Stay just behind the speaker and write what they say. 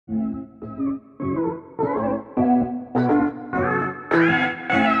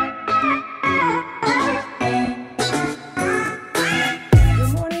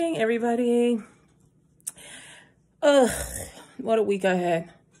week ahead.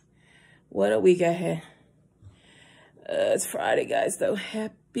 What a week ahead. It's Friday, guys, though.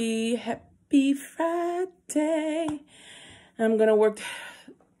 Happy Friday. I'm going to work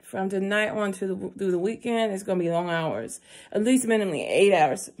from tonight on through the weekend. It's going to be long hours. At least minimally 8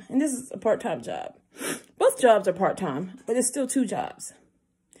 hours. And this is a part-time job. Both jobs are part-time, but it's still 2 jobs.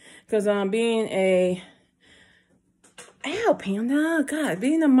 Because being a... Ow, Panda. God,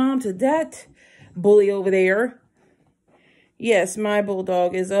 being a mom to that bully over there. Yes, my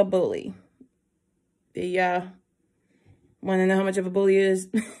bulldog is a bully. Want to know how much of a bully is?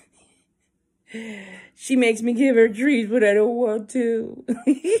 She makes me give her treats, but I don't want to.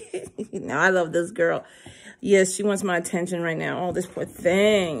 No, I love this girl. Yes, she wants my attention right now. Oh, this poor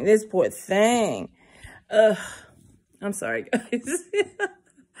thing. This poor thing. I'm sorry, guys.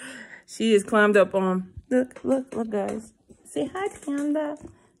 She has climbed up on... Look, guys. Say hi, Panda.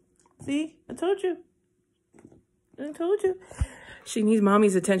 See? I told you. She needs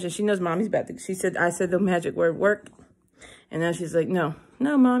mommy's attention. She knows mommy's about to... I said the magic word, work. And now she's like, no,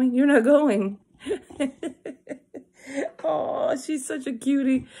 mommy, you're not going. Oh, she's such a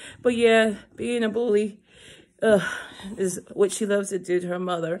cutie. But yeah, being a bully is what she loves to do to her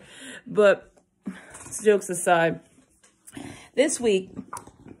mother. But jokes aside, this week,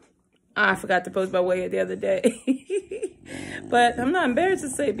 I forgot to post my weigh the other day. But I'm not embarrassed to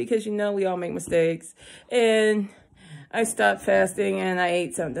say, because you know we all make mistakes. And I stopped fasting and I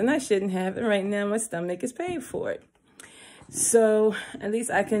ate something I shouldn't have. And right now my stomach is paying for it. So at least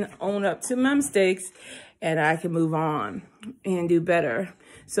I can own up to my mistakes and I can move on and do better.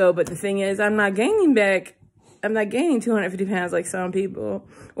 So, but the thing is, I'm not gaining 250 pounds like some people,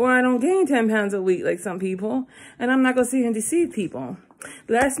 or I don't gain 10 pounds a week like some people, and I'm not going to sit and deceive people.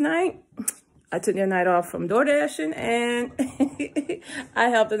 Last night, I took a night off from door dashing, and I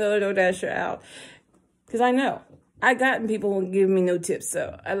helped another door dasher out. Because I know, I gotten people who give me no tips,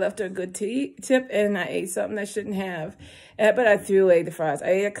 so I left her a good tip, and I ate something I shouldn't have. But I threw away the fries. I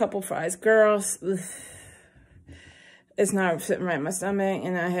ate a couple fries. Girls, it's not sitting right in my stomach.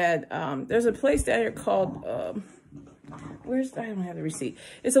 And I had, there's a place down here called, I don't have the receipt.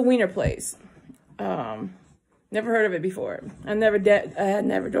 It's a wiener place. Never heard of it before. I had never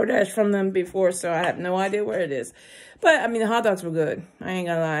DoorDash from them before, so I have no idea where it is. But, I mean, the hot dogs were good. I ain't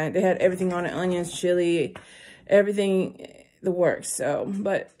gonna lie. They had everything on it, onions, chili, everything, the works. So,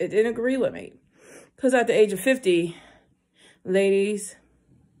 but it didn't agree with me. Because at the age of 50, ladies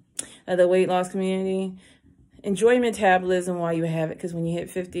of the weight loss community, enjoy metabolism while you have it. Because when you hit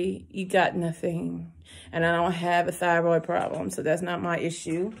 50, you got nothing. And I don't have a thyroid problem, so that's not my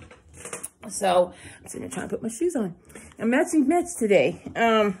issue. So, I'm sitting there trying to put my shoes on. I'm matching today.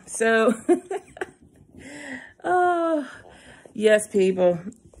 Yes, people.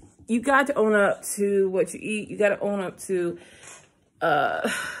 You got to own up to what you eat. You got to own up to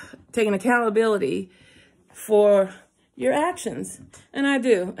taking accountability for your actions. And I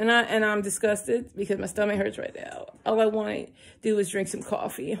do. And I'm disgusted because my stomach hurts right now. All I want to do is drink some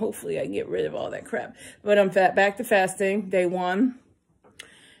coffee. And hopefully I can get rid of all that crap. But I'm back to fasting, day 1.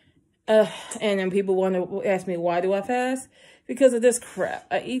 And then people want to ask me, why do I fast? Because of this crap.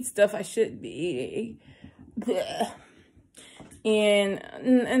 I eat stuff I shouldn't be eating. Blech.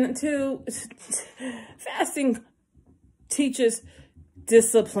 And 2, fasting teaches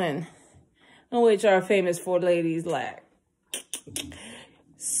discipline, which our famous 4 ladies lack.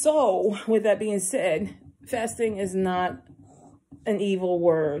 So, with that being said, fasting is not an evil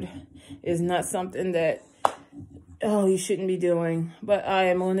word. It's not something that, oh, you shouldn't be doing. But I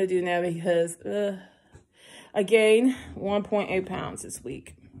am going to do now because I gained 1.8 pounds this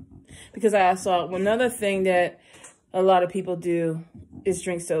week. Because I saw another thing that a lot of people do is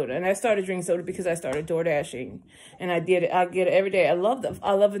drink soda. And I started drinking soda because I started door dashing. And I get it every day. I love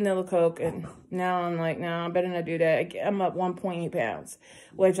vanilla Coke. And now I'm like, no, I better not do that. I'm up 1.8 pounds.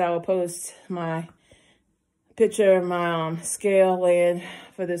 Which I will post my picture of my scale weighing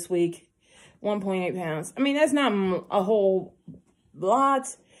for this week. 1.8 pounds. I mean, that's not a whole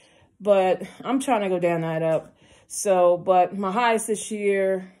lot. But I'm trying to go down that up. So, but my highest this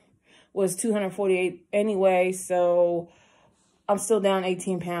year was 248 anyway, so I'm still down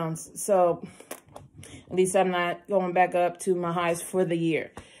 18 pounds. So at least I'm not going back up to my highest for the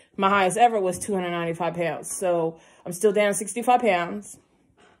year. My highest ever was 295 pounds. So I'm still down 65 pounds.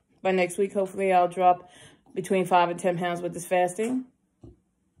 By next week, hopefully I'll drop between 5 and 10 pounds with this fasting.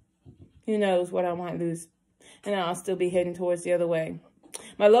 Who knows what I might lose. And I'll still be heading towards the other way.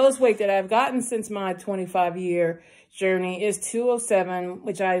 My lowest weight that I've gotten since my 25-year journey is 207,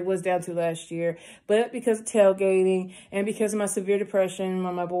 which I was down to last year. But because of tailgating and because of my severe depression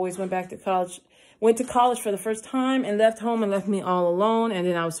when my boys went back to college, went to college for the first time and left home and left me all alone. And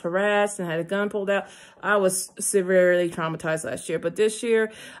then I was harassed and had a gun pulled out. I was severely traumatized last year. But this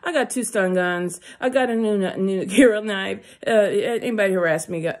year, I got 2 stun guns. I got a new hero knife. Anybody harass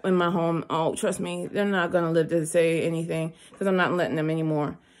me in my home, oh, trust me, they're not going to live to say anything because I'm not letting them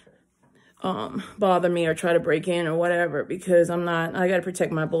anymore bother me or try to break in or whatever, because I got to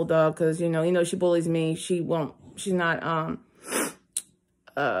protect my bulldog because, you know, she bullies me. She's not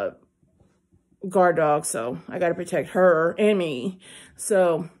guard dog, so I got to protect her and me.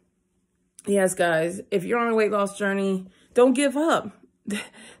 So yes, guys, if you're on a weight loss journey, don't give up.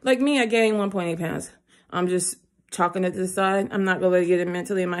 Like me, I gained 1.8 pounds. I'm just talking it to the side. I'm not going to get it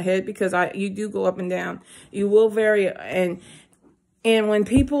mentally in my head because you do go up and down. You will vary. And when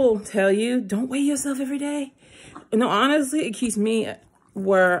people tell you, don't weigh yourself every day. No, honestly, it keeps me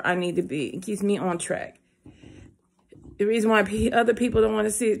where I need to be. It keeps me on track. The reason why other people don't want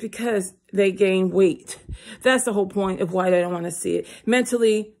to see it is because they gain weight. That's the whole point of why they don't want to see it.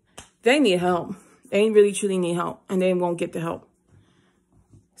 Mentally, they need help. They really, truly need help, and they won't get the help.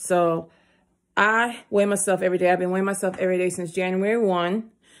 So I weigh myself every day. I've been weighing myself every day since January 1,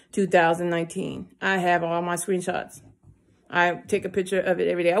 2019. I have all my screenshots. I take a picture of it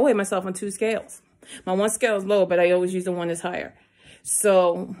every day. I weigh myself on 2 scales. My one scale is low, but I always use the one that's higher.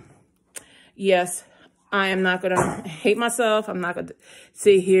 So, yes, I am not going to hate myself. I'm not going to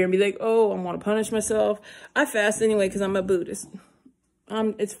sit here and be like, oh, I want to punish myself. I fast anyway because I'm a Buddhist.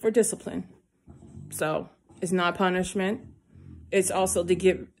 It's for discipline. So, it's not punishment. It's also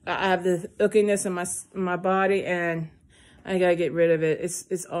to I have the ickiness in my body, and I got to get rid of it.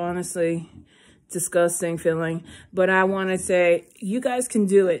 It's honestly disgusting feeling, but I want to say you guys can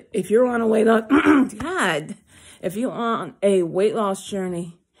do it. If you're on a weight loss, if you're on a weight loss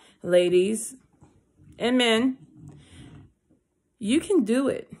journey, ladies and men, you can do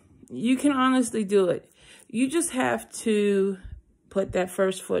it. You can honestly do it. You just have to put that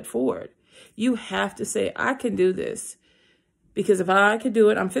first foot forward. You have to say, I can do this. Because if I could do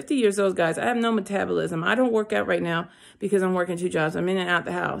it, I'm 50 years old, guys. I have no metabolism. I don't work out right now because I'm working 2 jobs. I'm in and out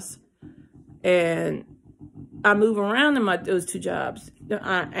the house. And I move around in those 2 jobs,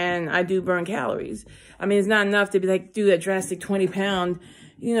 and I do burn calories. I mean, it's not enough to be like, do that drastic 20-pound,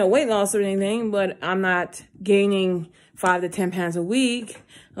 weight loss or anything, but I'm not gaining 5 to 10 pounds a week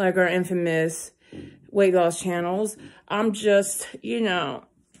like our infamous weight loss channels. I'm just,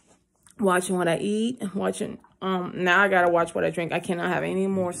 watching what I eat, now I got to watch what I drink. I cannot have any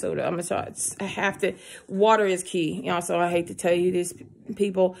more soda. I have to. Water is key. So I hate to tell you this,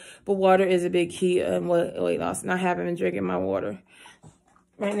 people, but water is a big key in weight loss. And I haven't been drinking my water.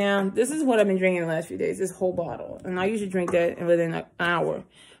 Right now, this is what I've been drinking the last few days, this whole bottle. And I usually drink that within an hour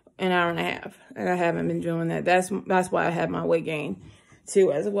and a half. And I haven't been doing that. That's why I had my weight gain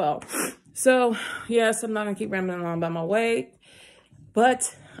too as well. So, yes, I'm not going to keep rambling on about my weight.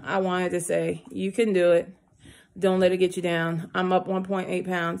 But I wanted to say, you can do it. Don't let it get you down. I'm up 1.8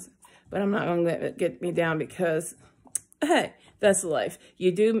 pounds, but I'm not going to let it get me down because, hey, that's life.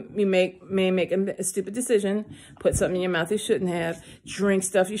 You may make a stupid decision, put something in your mouth you shouldn't have, drink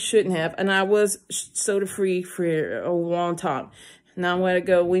stuff you shouldn't have. And I was soda-free for a long time. Now I'm going to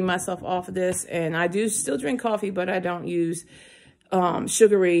go wean myself off of this. And I do still drink coffee, but I don't use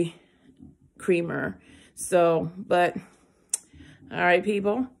sugary creamer. So, but, all right,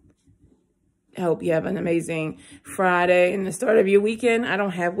 people. I hope you have an amazing Friday and the start of your weekend. I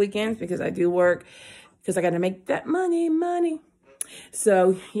don't have weekends because I do work because I got to make that money.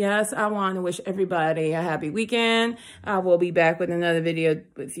 So, yes, I want to wish everybody a happy weekend. I will be back with another video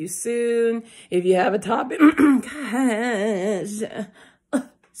with you soon. If you have a topic, gosh,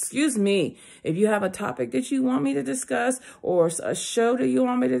 excuse me. If you have a topic that you want me to discuss or a show that you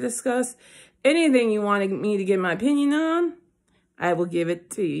want me to discuss, anything you want me to get my opinion on, I will give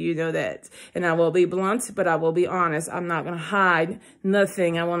it to you. You know that. And I will be blunt, but I will be honest. I'm not going to hide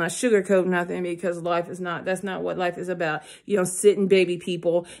nothing. I will not sugarcoat nothing because that's not what life is about. You don't sit and baby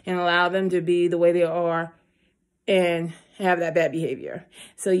people and allow them to be the way they are and have that bad behavior.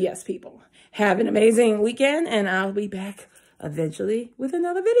 So yes, people, have an amazing weekend and I'll be back eventually with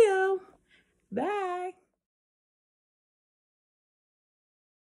another video. Bye.